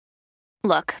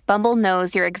Look, Bumble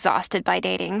knows you're exhausted by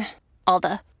dating. All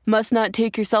the must not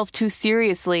take yourself too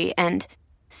seriously and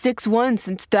 6'1"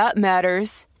 since that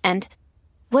matters. And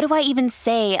what do I even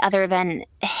say other than,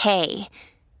 hey?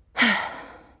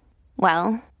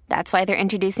 Well, that's why they're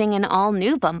introducing an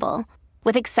all-new Bumble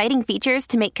with exciting features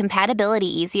to make compatibility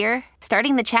easier,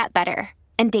 starting the chat better,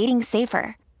 and dating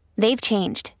safer. They've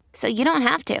changed, so you don't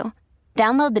have to.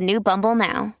 Download the new Bumble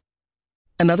now.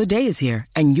 Another day is here,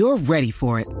 and you're ready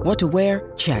for it. What to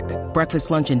wear? Check.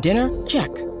 Breakfast, lunch, and dinner? Check.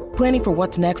 Planning for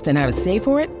what's next and how to save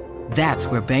for it? That's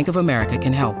where Bank of America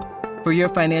can help. For your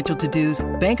financial to-dos,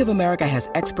 Bank of America has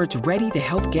experts ready to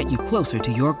help get you closer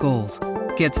to your goals.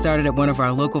 Get started at one of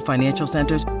our local financial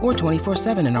centers or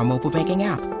 24/7 in our mobile banking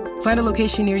app. Find a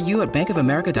location near you at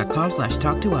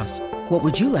bankofamerica.com/talktous. What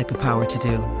would you like the power to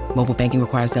do? Mobile banking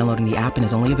requires downloading the app and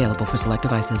is only available for select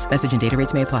devices. Message and data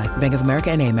rates may apply. Bank of America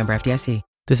N.A., member FDIC.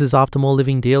 This is Optimal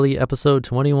Living Daily, episode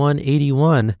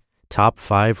 2181, Top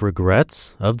 5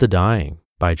 Regrets of the Dying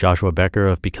by Joshua Becker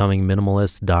of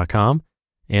BecomingMinimalist.com.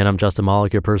 And I'm Justin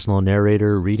Malik, your personal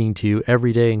narrator, reading to you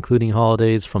every day, including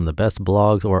holidays, from the best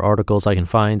blogs or articles I can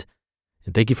find.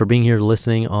 And thank you for being here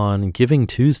listening on Giving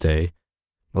Tuesday.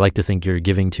 I like to think you're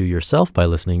giving to yourself by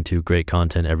listening to great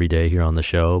content every day here on the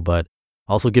show, but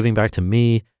also giving back to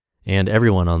me and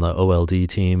everyone on the OLD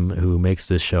team who makes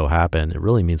this show happen. It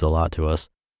really means a lot to us.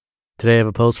 Today I have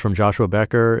a post from Joshua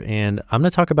Becker, and I'm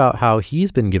going to talk about how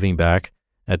he's been giving back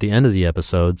at the end of the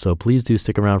episode, so please do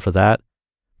stick around for that.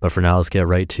 But for now, let's get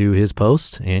right to his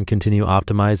post and continue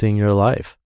optimizing your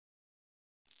life.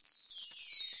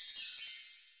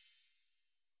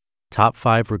 Top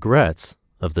 5 Regrets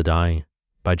of the Dying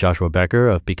by Joshua Becker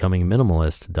of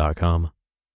BecomingMinimalist.com.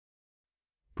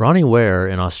 Bronnie Ware,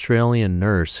 an Australian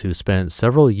nurse who spent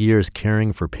several years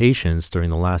caring for patients during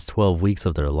the last 12 weeks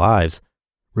of their lives,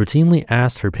 routinely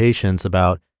asked her patients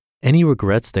about any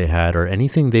regrets they had or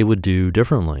anything they would do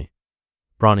differently.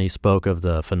 Bronnie spoke of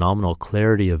the phenomenal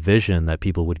clarity of vision that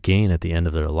people would gain at the end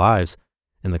of their lives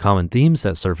and the common themes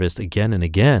that surfaced again and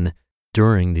again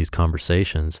during these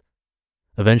conversations.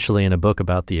 Eventually, in a book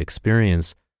about the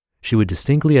experience, she would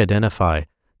distinctly identify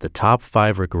the top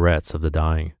 5 regrets of the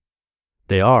dying.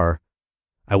 They are: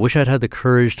 I wish I'd had the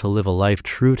courage to live a life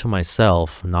true to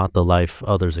myself, not the life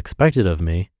others expected of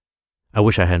me. I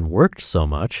wish I hadn't worked so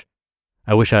much.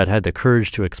 I wish I had had the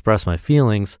courage to express my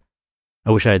feelings.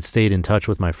 I wish I had stayed in touch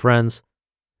with my friends.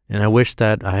 And I wish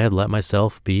that I had let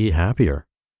myself be happier.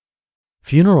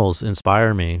 Funerals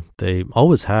inspire me. They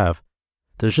always have.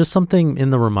 There's just something in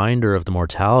the reminder of the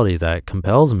mortality that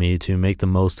compels me to make the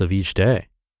most of each day.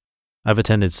 I've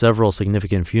attended several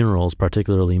significant funerals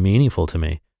particularly meaningful to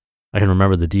me. I can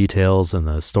remember the details and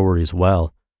the stories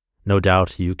well. No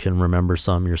doubt you can remember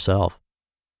some yourself.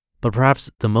 But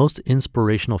perhaps the most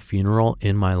inspirational funeral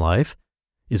in my life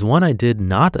is one I did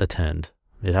not attend.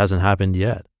 It hasn't happened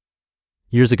yet.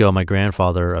 Years ago, my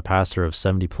grandfather, a pastor of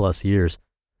 70 plus years,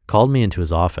 called me into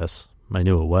his office. I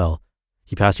knew it well.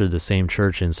 He pastored the same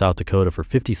church in South Dakota for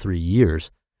 53 years,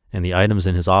 and the items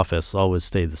in his office always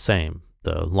stayed the same.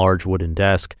 The large wooden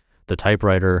desk, the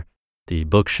typewriter, the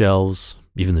bookshelves,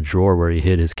 even the drawer where he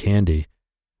hid his candy.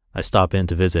 I stop in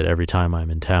to visit every time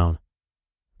I'm in town.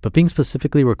 But being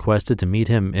specifically requested to meet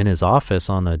him in his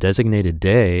office on a designated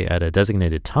day at a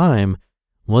designated time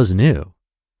was new.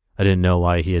 I didn't know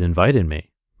why he had invited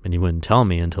me, and he wouldn't tell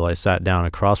me until I sat down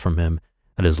across from him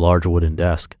at his large wooden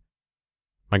desk.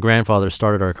 My grandfather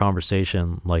started our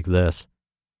conversation like this: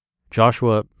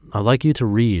 Joshua, I'd like you to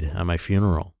read at my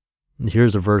funeral.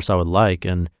 Here's a verse I would like,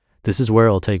 and this is where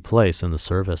it'll take place in the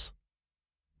service.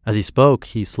 As he spoke,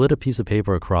 he slid a piece of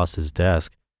paper across his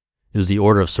desk. It was the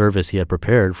order of service he had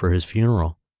prepared for his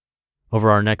funeral. Over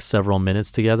our next several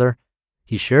minutes together,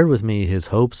 he shared with me his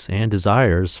hopes and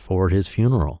desires for his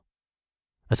funeral.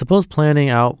 I suppose planning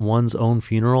out one's own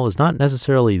funeral is not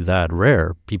necessarily that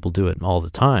rare. People do it all the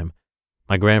time.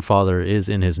 My grandfather is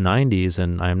in his 90s,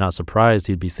 and I am not surprised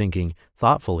he'd be thinking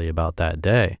thoughtfully about that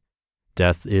day.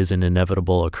 Death is an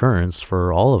inevitable occurrence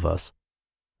for all of us.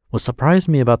 What surprised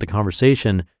me about the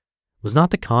conversation was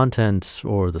not the content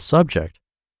or the subject.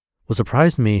 What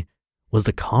surprised me was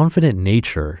the confident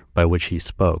nature by which he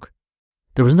spoke.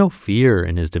 There was no fear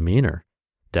in his demeanor.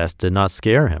 Death did not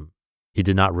scare him. He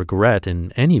did not regret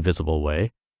in any visible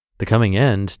way the coming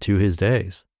end to his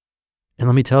days. And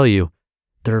let me tell you,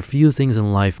 there are few things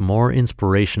in life more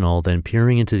inspirational than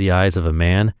peering into the eyes of a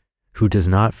man who does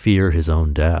not fear his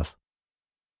own death.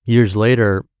 Years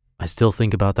later, I still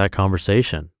think about that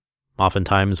conversation.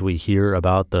 Oftentimes we hear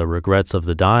about the regrets of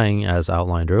the dying, as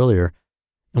outlined earlier,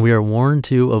 and we are warned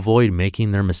to avoid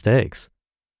making their mistakes.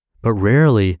 But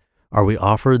rarely are we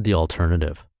offered the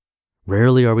alternative.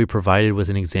 Rarely are we provided with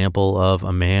an example of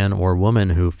a man or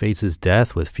woman who faces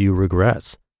death with few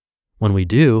regrets. When we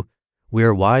do, we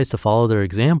are wise to follow their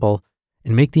example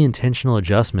and make the intentional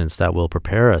adjustments that will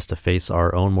prepare us to face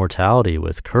our own mortality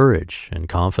with courage and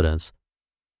confidence.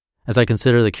 As I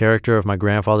consider the character of my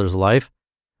grandfather's life,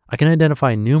 I can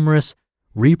identify numerous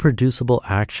reproducible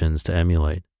actions to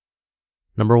emulate.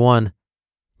 Number 1,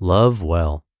 love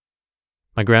well.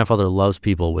 My grandfather loves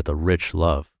people with a rich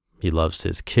love. He loves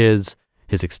his kids,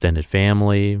 his extended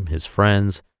family, his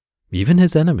friends, even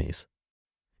his enemies.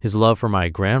 His love for my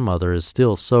grandmother is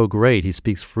still so great, he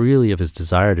speaks freely of his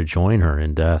desire to join her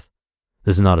in death.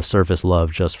 This is not a surface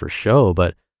love just for show,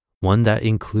 but one that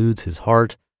includes his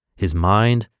heart, his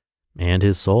mind, and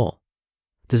his soul.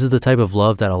 This is the type of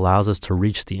love that allows us to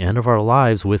reach the end of our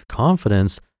lives with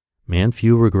confidence and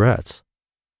few regrets.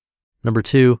 Number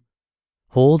 2,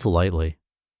 hold lightly.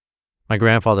 My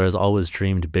grandfather has always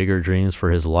dreamed bigger dreams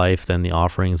for his life than the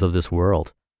offerings of this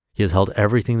world. He has held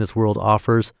everything this world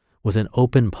offers with an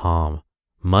open palm: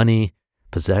 money,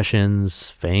 possessions,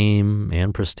 fame,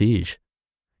 and prestige.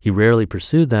 He rarely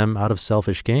pursued them out of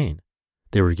selfish gain.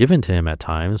 They were given to him at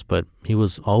times, but he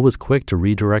was always quick to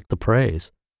redirect the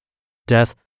praise.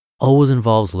 Death always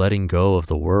involves letting go of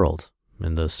the world,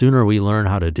 and the sooner we learn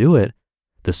how to do it,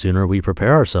 the sooner we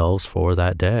prepare ourselves for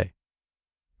that day.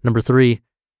 Number 3,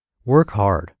 work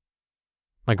hard.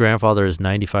 My grandfather is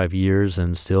 95 years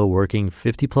and still working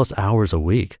 50 plus hours a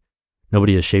week.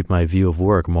 Nobody has shaped my view of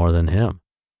work more than him.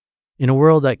 In a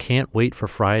world that can't wait for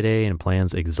Friday and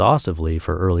plans exhaustively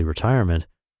for early retirement,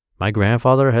 my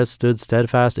grandfather has stood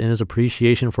steadfast in his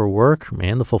appreciation for work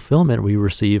and the fulfillment we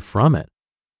receive from it.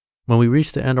 When we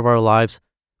reach the end of our lives,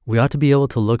 we ought to be able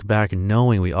to look back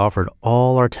knowing we offered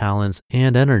all our talents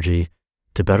and energy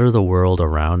to better the world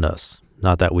around us,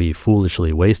 not that we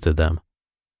foolishly wasted them.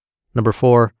 Number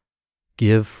 4,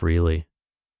 give freely.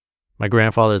 My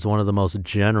grandfather is one of the most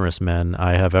generous men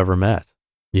I have ever met.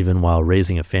 Even while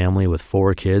raising a family with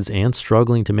 4 kids and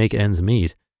struggling to make ends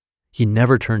meet, he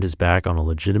never turned his back on a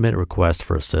legitimate request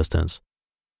for assistance.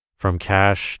 From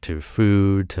cash to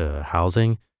food to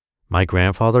housing, my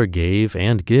grandfather gave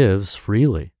and gives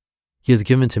freely. He has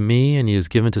given to me and he has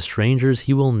given to strangers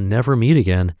he will never meet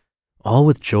again, all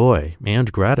with joy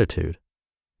and gratitude.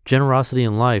 Generosity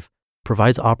in life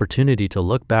provides opportunity to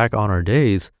look back on our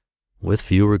days with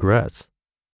few regrets.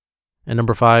 And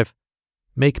number 5,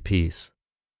 make peace.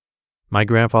 My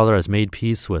grandfather has made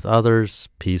peace with others,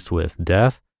 peace with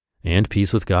death, and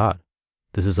peace with God.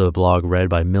 This is a blog read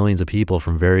by millions of people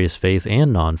from various faith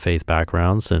and non-faith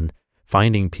backgrounds, and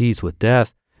finding peace with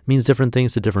death means different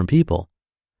things to different people.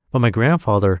 But my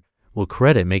grandfather will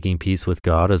credit making peace with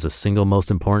God as the single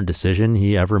most important decision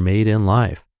he ever made in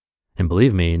life. And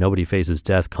believe me, nobody faces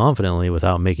death confidently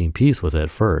without making peace with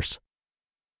it first.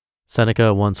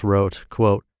 Seneca once wrote,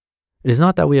 quote, "It is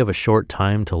not that we have a short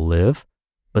time to live,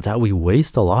 but that we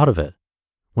waste a lot of it.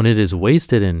 When it is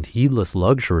wasted in heedless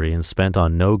luxury and spent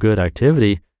on no good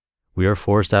activity, we are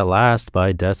forced at last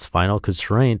by death's final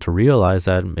constraint to realize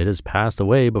that it has passed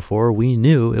away before we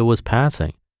knew it was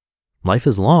passing. Life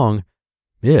is long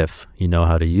if you know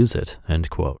how to use it," end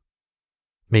quote.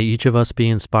 May each of us be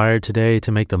inspired today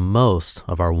to make the most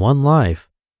of our one life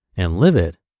and live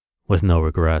it with no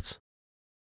regrets.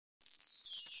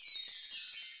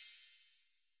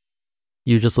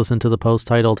 You just listened to the post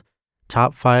titled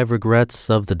Top 5 Regrets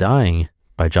of the Dying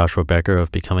by Joshua Becker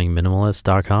of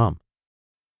BecomingMinimalist.com.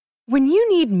 When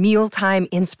you need mealtime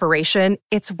inspiration,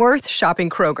 it's worth shopping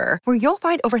Kroger, where you'll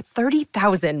find over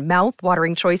 30,000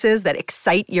 mouth-watering choices that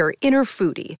excite your inner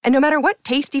foodie. And no matter what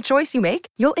tasty choice you make,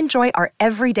 you'll enjoy our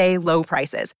everyday low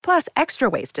prices, plus extra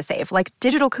ways to save, like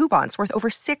digital coupons worth over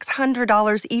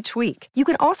 $600 each week. You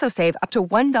can also save up to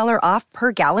 $1 off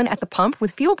per gallon at the pump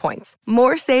with fuel points.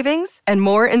 More savings and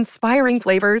more inspiring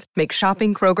flavors make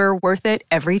shopping Kroger worth it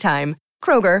every time.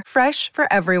 Kroger, fresh for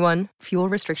everyone. Fuel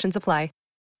restrictions apply.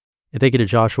 Thank you to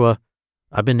Joshua.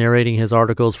 I've been narrating his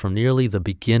articles from nearly the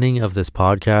beginning of this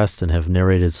podcast and have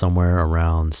narrated somewhere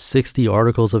around 60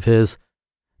 articles of his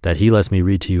that he lets me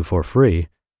read to you for free.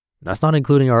 That's not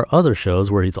including our other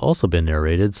shows where he's also been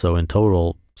narrated. So in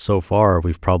total, so far,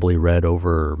 we've probably read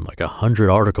over 100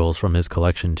 articles from his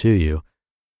collection to you.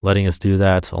 Letting us do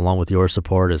that, along with your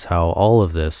support, is how all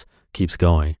of this keeps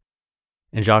going.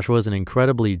 And Joshua is an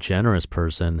incredibly generous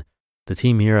person. The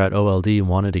team here at OLD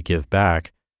wanted to give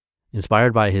back.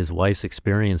 Inspired by his wife's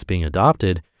experience being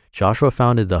adopted, Joshua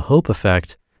founded the Hope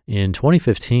Effect in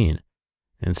 2015.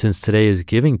 And since today is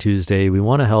Giving Tuesday, we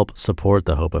want to help support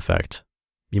the Hope Effect.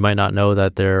 You might not know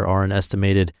that there are an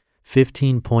estimated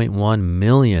 15.1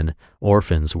 million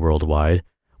orphans worldwide,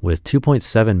 with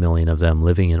 2.7 million of them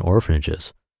living in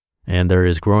orphanages. And there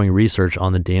is growing research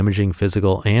on the damaging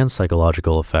physical and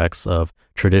psychological effects of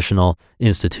traditional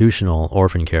institutional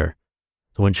orphan care.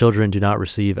 So when children do not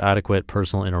receive adequate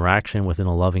personal interaction within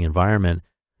a loving environment,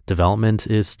 development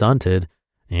is stunted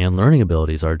and learning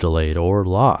abilities are delayed or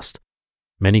lost.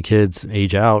 Many kids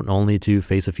age out only to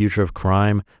face a future of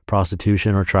crime,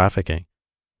 prostitution, or trafficking.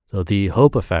 So the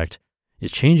Hope Effect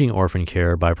is changing orphan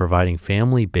care by providing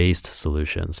family-based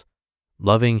solutions.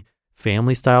 Loving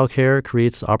family-style care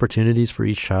creates opportunities for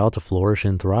each child to flourish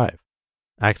and thrive.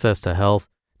 Access to health,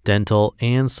 dental,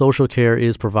 and social care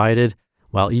is provided,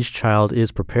 while each child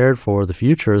is prepared for the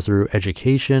future through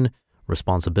education,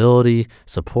 responsibility,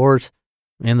 support,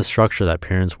 and the structure that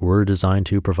parents were designed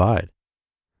to provide.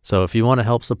 So if you want to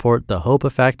help support the Hope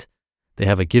Effect, they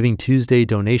have a Giving Tuesday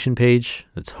donation page.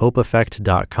 It's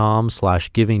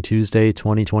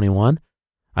hopeeffect.com/givingtuesday2021.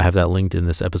 I have that linked in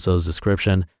this episode's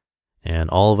description. And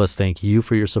all of us thank you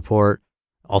for your support.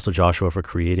 Also Joshua for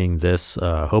creating this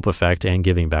Hope Effect and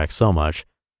giving back so much.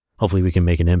 Hopefully we can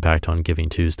make an impact on Giving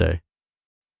Tuesday.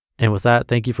 And with that,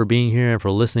 thank you for being here and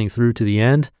for listening through to the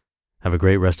end. Have a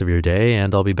great rest of your day,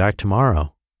 and I'll be back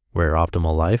tomorrow, where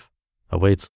optimal life awaits.